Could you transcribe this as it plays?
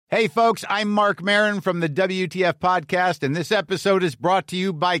Hey folks, I'm Mark Maron from the WTF Podcast, and this episode is brought to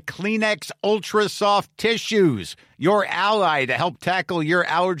you by Kleenex Ultra Soft Tissues, your ally to help tackle your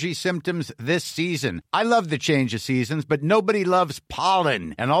allergy symptoms this season. I love the change of seasons, but nobody loves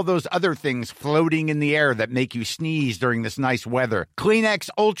pollen and all those other things floating in the air that make you sneeze during this nice weather. Kleenex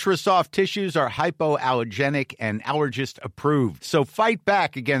Ultra Soft Tissues are hypoallergenic and allergist approved, so fight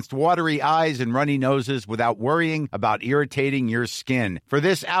back against watery eyes and runny noses without worrying about irritating your skin. For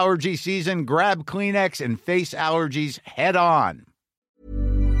this allergy season, grab Kleenex and face allergies head on.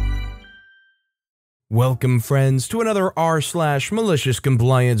 Welcome, friends, to another rSlash malicious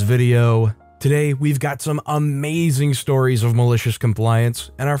compliance video. Today, we've got some amazing stories of malicious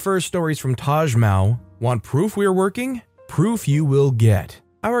compliance, and our first story is from Taj Mao. Want proof we're working? Proof you will get.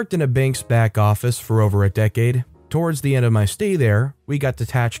 I worked in a bank's back office for over a decade. Towards the end of my stay there, we got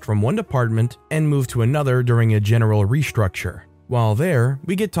detached from one department and moved to another during a general restructure. While there,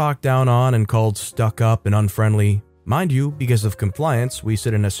 we get talked down on and called stuck up and unfriendly. Mind you, because of compliance, we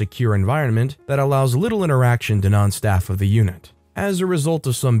sit in a secure environment that allows little interaction to non-staff of the unit. As a result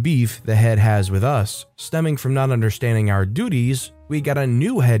of some beef the head has with us, stemming from not understanding our duties, we got a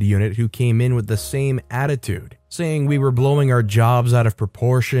new head unit who came in with the same attitude, saying we were blowing our jobs out of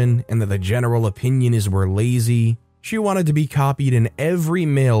proportion and that the general opinion is we're lazy. She wanted to be copied in every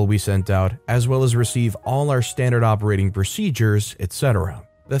mail we sent out, as well as receive all our standard operating procedures, etc.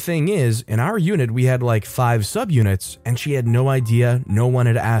 The thing is, in our unit we had like 5 subunits, and she had no idea no one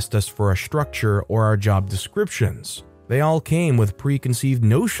had asked us for a structure or our job descriptions. They all came with preconceived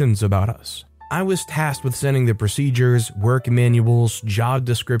notions about us. I was tasked with sending the procedures, work manuals, job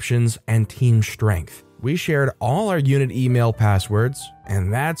descriptions, and team strength. We shared all our unit email passwords,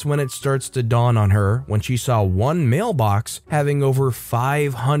 and that's when it starts to dawn on her when she saw one mailbox having over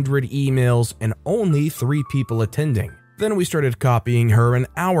 500 emails and only 3 people attending. Then we started copying her in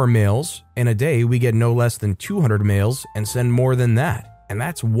our mails. In a day, we get no less than 200 mails and send more than that, and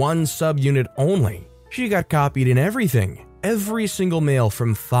that's one subunit only. She got copied in everything, every single mail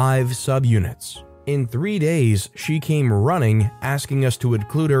from 5 subunits. In 3 days, she came running, asking us to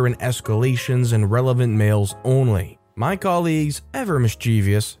include her in escalations and relevant mails only. My colleagues, ever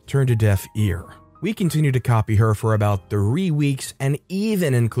mischievous, turned a deaf ear. We continued to copy her for about 3 weeks and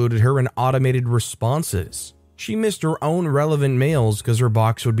even included her in automated responses. She missed her own relevant mails because her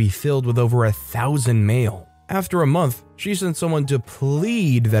box would be filled with over 1,000 mail. After a month, she sent someone to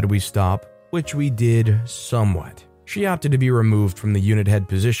plead that we stop, which we did somewhat. She opted to be removed from the unit head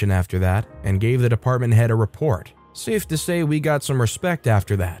position after that and gave the department head a report. Safe to say we got some respect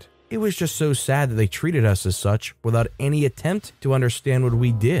after that. It was just so sad that they treated us as such without any attempt to understand what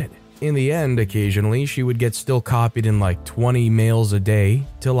we did. In the end, occasionally, she would get still copied in like 20 mails a day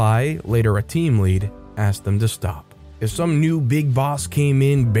till I, later a team lead, asked them to stop. If some new big boss came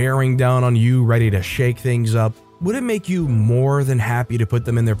in bearing down on you ready to shake things up, would it make you more than happy to put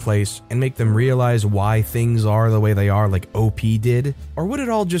them in their place and make them realize why things are the way they are like OP did? Or would it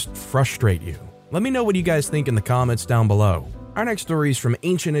all just frustrate you? Let me know what you guys think in the comments down below. Our next story is from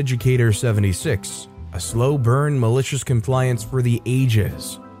Ancient Educator 76, a slow burn malicious compliance for the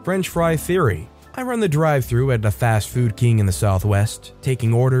ages. French fry theory. I run the drive-thru at a fast food king in the Southwest,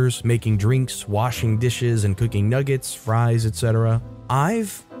 taking orders, making drinks, washing dishes, and cooking nuggets, fries, etc.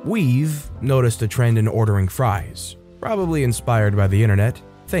 We've noticed a trend in ordering fries, probably inspired by the internet.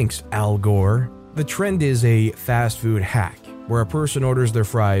 Thanks, Al Gore. The trend is a fast food hack, where a person orders their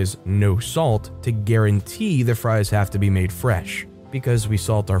fries no salt to guarantee the fries have to be made fresh. Because we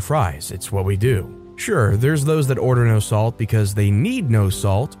salt our fries, it's what we do. Sure, there's those that order no salt because they need no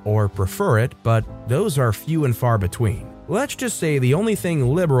salt or prefer it, but those are few and far between. Let's just say the only thing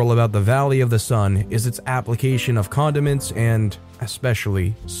liberal about the Valley of the Sun is its application of condiments and,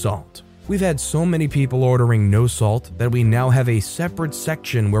 especially, salt. We've had so many people ordering no salt that we now have a separate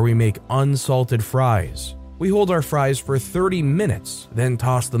section where we make unsalted fries. We hold our fries for 30 minutes, then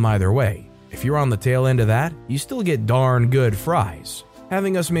toss them either way. If you're on the tail end of that, you still get darn good fries.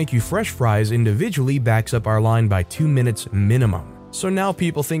 Having us make you fresh fries individually backs up our line by 2 minutes minimum. So now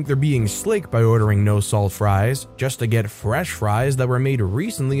people think they're being slick by ordering no salt fries just to get fresh fries that were made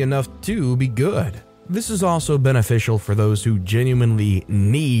recently enough to be good. This is also beneficial for those who genuinely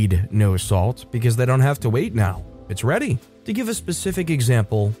need no salt because they don't have to wait now. It's ready. To give a specific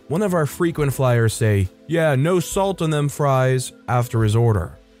example, one of our frequent flyers say, "Yeah, no salt on them fries," after his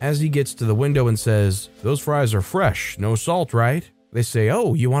order. As he gets to the window and says, "Those fries are fresh, no salt, right?" They say,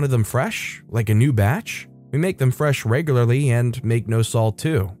 "Oh, you wanted them fresh? Like a new batch?" We make them fresh regularly and make no salt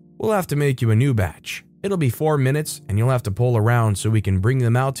too. We'll have to make you a new batch. It'll be 4 minutes and you'll have to pull around so we can bring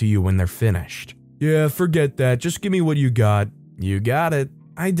them out to you when they're finished. "Yeah, forget that. Just give me what you got." You got it.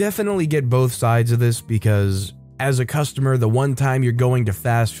 I definitely get both sides of this because as a customer, the one time you're going to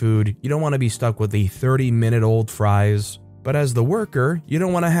fast food, you don't want to be stuck with the 30-minute-old fries. But as the worker, you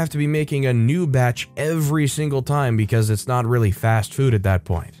don't want to have to be making a new batch every single time because it's not really fast food at that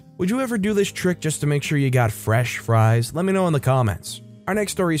point. Would you ever do this trick just to make sure you got fresh fries? Let me know in the comments. Our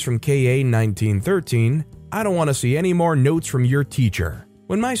next story is from KA1913. I don't want to see any more notes from your teacher.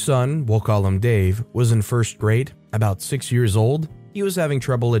 When my son, we'll call him Dave, was in first grade, about 6 years old, he was having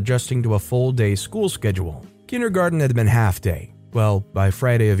trouble adjusting to a full-day school schedule. Kindergarten had been half-day. Well, by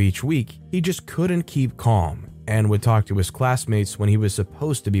Friday of each week, he just couldn't keep calm and would talk to his classmates when he was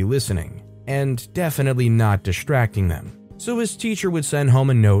supposed to be listening, and definitely not distracting them. So his teacher would send home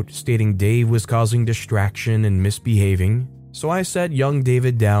a note stating Dave was causing distraction and misbehaving. So I sat young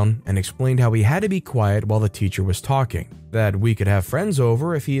David down and explained how he had to be quiet while the teacher was talking, that we could have friends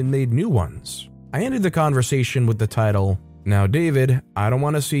over if he had made new ones. I ended the conversation with the title, "Now David, I don't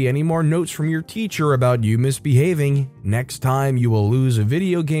want to see any more notes from your teacher about you misbehaving. Next time you will lose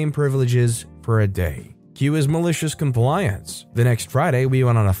video game privileges for a day." Cue is malicious compliance. The next Friday, we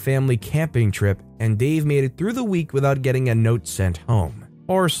went on a family camping trip, and Dave made it through the week without getting a note sent home.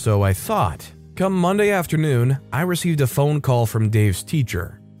 Or so I thought. Come Monday afternoon, I received a phone call from Dave's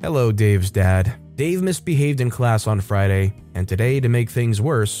teacher. "Hello, Dave's dad. Dave misbehaved in class on Friday, and today, to make things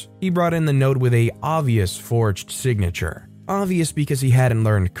worse, he brought in the note with a obvious forged signature. Obvious because he hadn't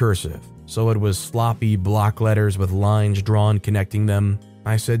learned cursive, so it was sloppy block letters with lines drawn connecting them.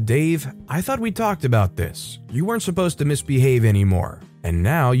 I said, "Dave, I thought we talked about this. You weren't supposed to misbehave anymore. And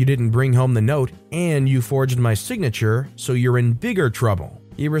now you didn't bring home the note and you forged my signature, so you're in bigger trouble."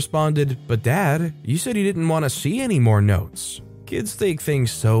 He responded, "But Dad, you said you didn't want to see any more notes." Kids take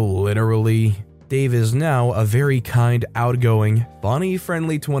things so literally. Dave is now a very kind, outgoing, funny,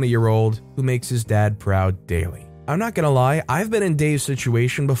 friendly 20-year-old who makes his dad proud daily. I'm not gonna lie, I've been in Dave's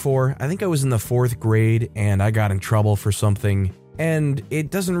situation before. I think I was in the 4th grade and I got in trouble for something. And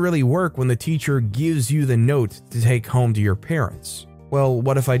it doesn't really work when the teacher gives you the note to take home to your parents. Well,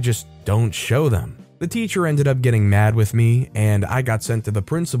 what if I just don't show them? The teacher ended up getting mad with me, and I got sent to the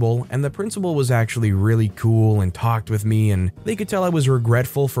principal, and the principal was actually really cool and talked with me, and they could tell I was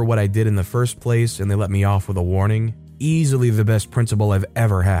regretful for what I did in the first place, and they let me off with a warning. Easily the best principal I've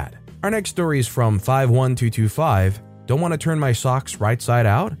ever had. Our next story is from 51225. Don't want to turn my socks right side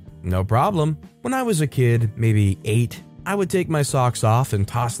out? No problem. When I was a kid, maybe 8, I would take my socks off and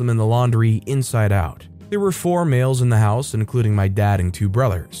toss them in the laundry inside out. There were 4 males in the house, including my dad and 2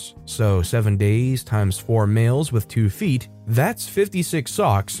 brothers. So 7 days times 4 males with 2 feet, that's 56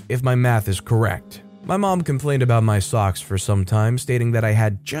 socks if my math is correct. My mom complained about my socks for some time, stating that I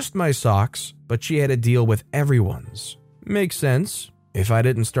had just my socks, but she had to deal with everyone's. Makes sense. If I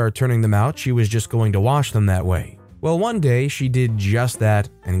didn't start turning them out, she was just going to wash them that way. Well, one day she did just that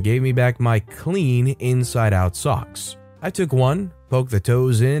and gave me back my clean inside-out socks. I took one, poked the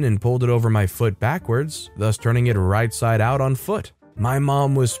toes in, and pulled it over my foot backwards, thus turning it right side out on foot. My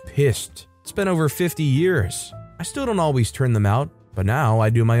mom was pissed. It's been over 50 years. I still don't always turn them out, but now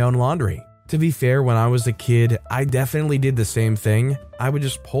I do my own laundry. To be fair, when I was a kid, I definitely did the same thing. I would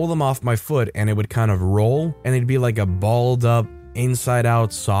just pull them off my foot and it would kind of roll, and it'd be like a balled up, inside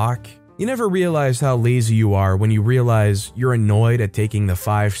out sock. You never realize how lazy you are when you realize you're annoyed at taking the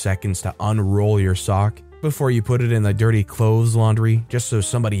 5 seconds to unroll your sock before you put it in the dirty clothes laundry just so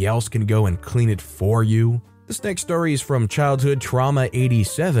somebody else can go and clean it for you. This next story is from Childhood Trauma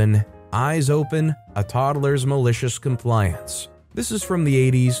 87, Eyes Open, a Toddler's Malicious Compliance. This is from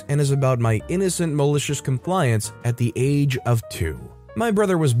the 80s and is about my innocent malicious compliance at the age of 2. My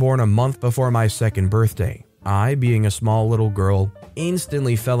brother was born a month before my 2nd birthday. I, being a small little girl,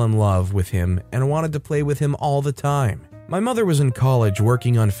 instantly fell in love with him and wanted to play with him all the time. My mother was in college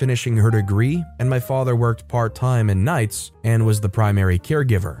working on finishing her degree, and my father worked part-time and nights and was the primary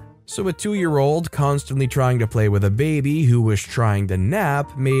caregiver. So a 2-year-old constantly trying to play with a baby who was trying to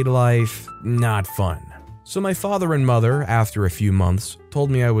nap made life not fun. So my father and mother, after a few months, told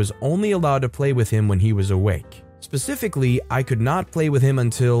me I was only allowed to play with him when he was awake. Specifically, I could not play with him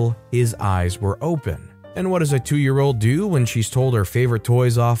until his eyes were open. And what does a 2-year-old do when she's told her favorite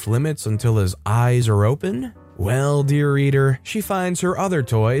toys off limits until his eyes are open? Well, dear reader, she finds her other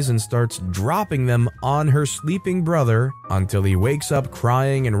toys and starts dropping them on her sleeping brother until he wakes up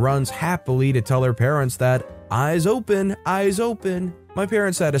crying and runs happily to tell her parents that, eyes open, eyes open. My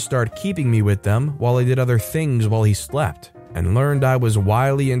parents had to start keeping me with them while I did other things while he slept, and learned I was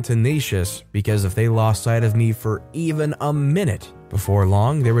wily and tenacious because if they lost sight of me for even a minute, before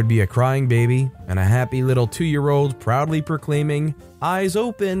long there would be a crying baby and a happy little 2-year-old proudly proclaiming, eyes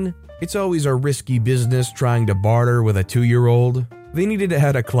open. It's always a risky business trying to barter with a 2-year-old. They needed to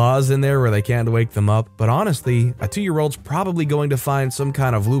add a clause in there where they can't wake them up, but honestly, a 2-year-old's probably going to find some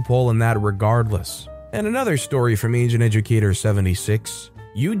kind of loophole in that regardless. And another story from Agent Educator 76.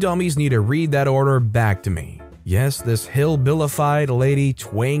 You dummies need to read that order back to me. Yes, this hillbillified lady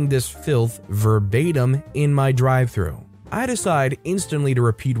twanged this filth verbatim in my drive-thru. I decide instantly to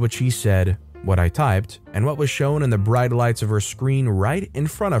repeat what she said, what I typed, and what was shown in the bright lights of her screen right in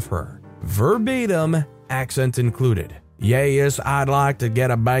front of her. Verbatim, accent included. Yes, I'd like to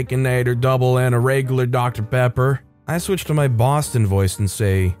get a Baconator double and a regular Dr. Pepper. I switch to my Boston voice and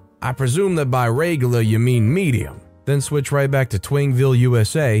say, I presume that by regular you mean medium. Then switch right back to Twingville,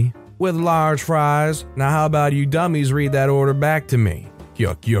 USA, with large fries. Now how about you dummies read that order back to me?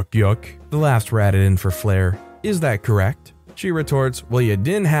 Yuck, yuck, yuck. The laughs were added in for flair. Is that correct? She retorts, well, you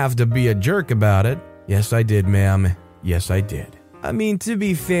didn't have to be a jerk about it. Yes, I did, ma'am. Yes, I did. I mean, to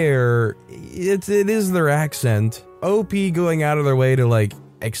be fair, it is their accent. OP going out of their way to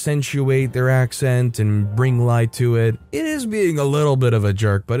accentuate their accent and bring light to it. It is being a little bit of a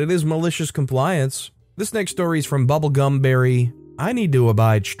jerk, but it is malicious compliance. This next story is from Bubblegumberry. I need to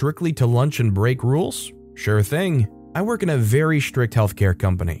abide strictly to lunch and break rules? Sure thing. I work in a very strict healthcare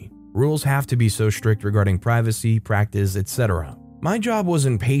company. Rules have to be so strict regarding privacy, practice, etc. My job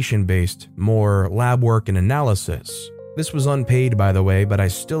wasn't patient-based, more lab work and analysis. This was unpaid, by the way, but I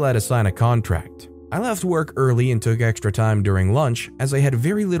still had to sign a contract. I left work early and took extra time during lunch as I had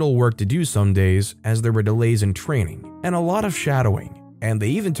very little work to do some days as there were delays in training and a lot of shadowing, and they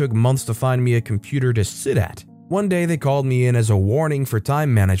even took months to find me a computer to sit at. One day they called me in as a warning for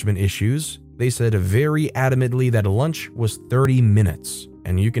time management issues. They said very adamantly that lunch was 30 minutes,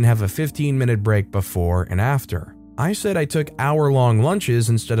 and you can have a 15-minute break before and after. I said I took hour-long lunches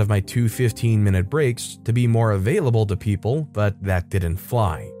instead of my 2 15-minute breaks to be more available to people, but that didn't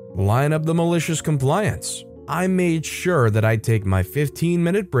fly. Line up the malicious compliance. I made sure that I'd take my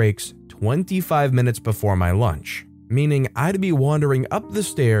 15-minute breaks 25 minutes before my lunch, meaning I'd be wandering up the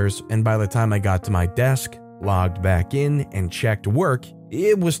stairs, and by the time I got to my desk, logged back in, and checked work,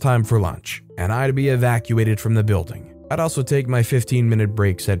 it was time for lunch, and I'd be evacuated from the building. I'd also take my 15-minute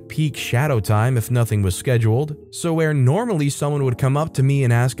breaks at peak shadow time if nothing was scheduled, so where normally someone would come up to me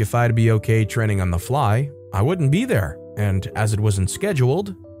and ask if I'd be okay training on the fly, I wouldn't be there, and as it wasn't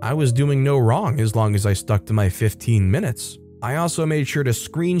scheduled, I was doing no wrong as long as I stuck to my 15 minutes. I also made sure to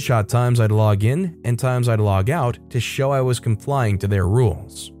screenshot times I'd log in and times I'd log out to show I was complying to their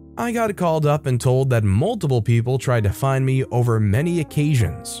rules. I got called up and told that multiple people tried to find me over many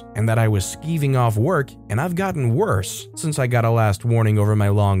occasions and that I was skeeving off work, and I've gotten worse since I got a last warning over my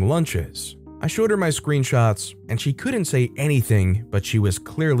long lunches. I showed her my screenshots and she couldn't say anything, but she was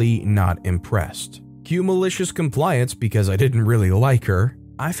clearly not impressed. Cue malicious compliance because I didn't really like her.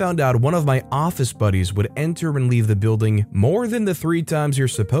 I found out one of my office buddies would enter and leave the building more than the 3 times you're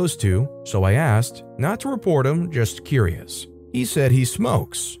supposed to, so I asked, not to report him, just curious. He said he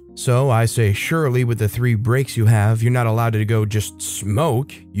smokes. So I say, surely with the 3 breaks you have, you're not allowed to go just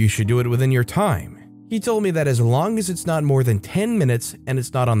smoke. You should do it within your time. He told me that as long as it's not more than 10 minutes and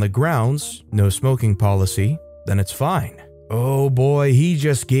it's not on the grounds, no smoking policy, then it's fine. Oh boy, he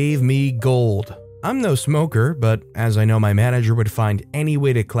just gave me gold. I'm no smoker, but as I know my manager would find any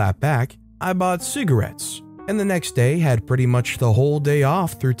way to clap back, I bought cigarettes, and the next day had pretty much the whole day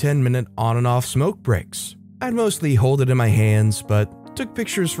off through 10-minute on and off smoke breaks. I'd mostly hold it in my hands, but took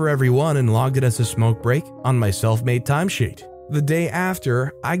pictures for everyone and logged it as a smoke break on my self-made timesheet. The day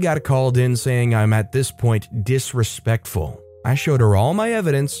after, I got called in saying I'm at this point disrespectful. I showed her all my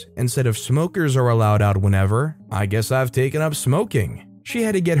evidence and said if smokers are allowed out whenever, I guess I've taken up smoking. She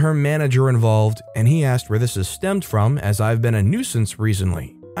had to get her manager involved, and he asked where this is stemmed from as I've been a nuisance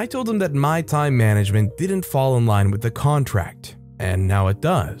recently. I told him that my time management didn't fall in line with the contract, and now it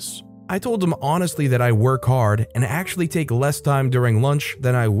does. I told him honestly that I work hard and actually take less time during lunch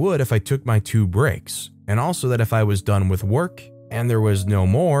than I would if I took my 2 breaks, and also that if I was done with work and there was no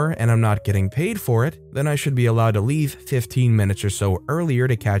more and I'm not getting paid for it, then I should be allowed to leave 15 minutes or so earlier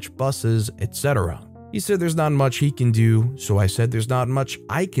to catch buses, etc. He said there's not much he can do, so I said there's not much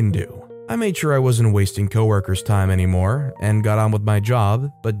I can do. I made sure I wasn't wasting coworkers' time anymore and got on with my job,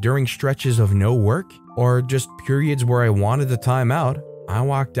 but during stretches of no work or just periods where I wanted the time out, I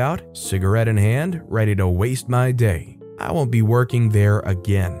walked out, cigarette in hand, ready to waste my day. I won't be working there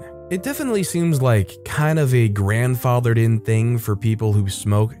again. It definitely seems like kind of a grandfathered in thing for people who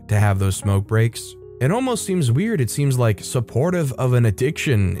smoke to have those smoke breaks. It almost seems weird. It seems like supportive of an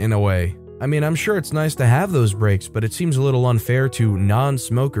addiction in a way. I mean, I'm sure it's nice to have those breaks, but it seems a little unfair to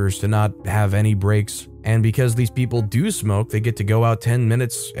non-smokers to not have any breaks. And because these people do smoke, they get to go out 10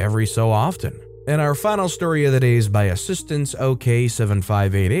 minutes every so often. And our final story of the day is by Assistance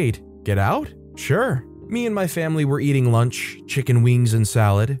OK7588. Get out? Sure. Me and my family were eating lunch, chicken wings and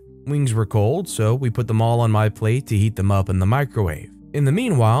salad. Wings were cold, so we put them all on my plate to heat them up in the microwave. In the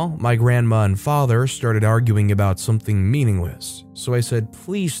meanwhile, my grandma and father started arguing about something meaningless. So I said,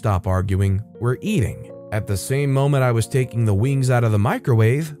 please stop arguing, we're eating. At the same moment I was taking the wings out of the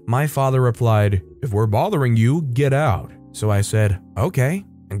microwave, my father replied, if we're bothering you, get out. So I said, okay,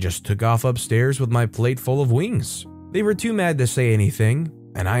 and just took off upstairs with my plate full of wings. They were too mad to say anything,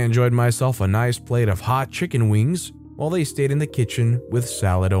 and I enjoyed myself a nice plate of hot chicken wings while they stayed in the kitchen with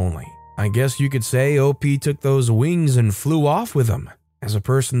salad only. I guess you could say OP took those wings and flew off with them. As a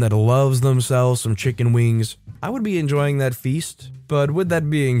person that loves themselves some chicken wings, I would be enjoying that feast. But with that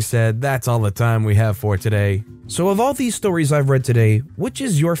being said, that's all the time we have for today. So of all these stories I've read today, which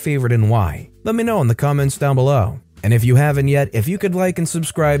is your favorite and why? Let me know in the comments down below. And if you haven't yet, if you could like and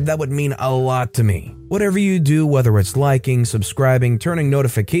subscribe, that would mean a lot to me. Whatever you do, whether it's liking, subscribing, turning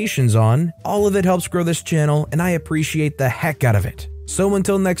notifications on, all of it helps grow this channel, and I appreciate the heck out of it. So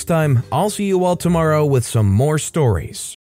until next time, I'll see you all tomorrow with some more stories.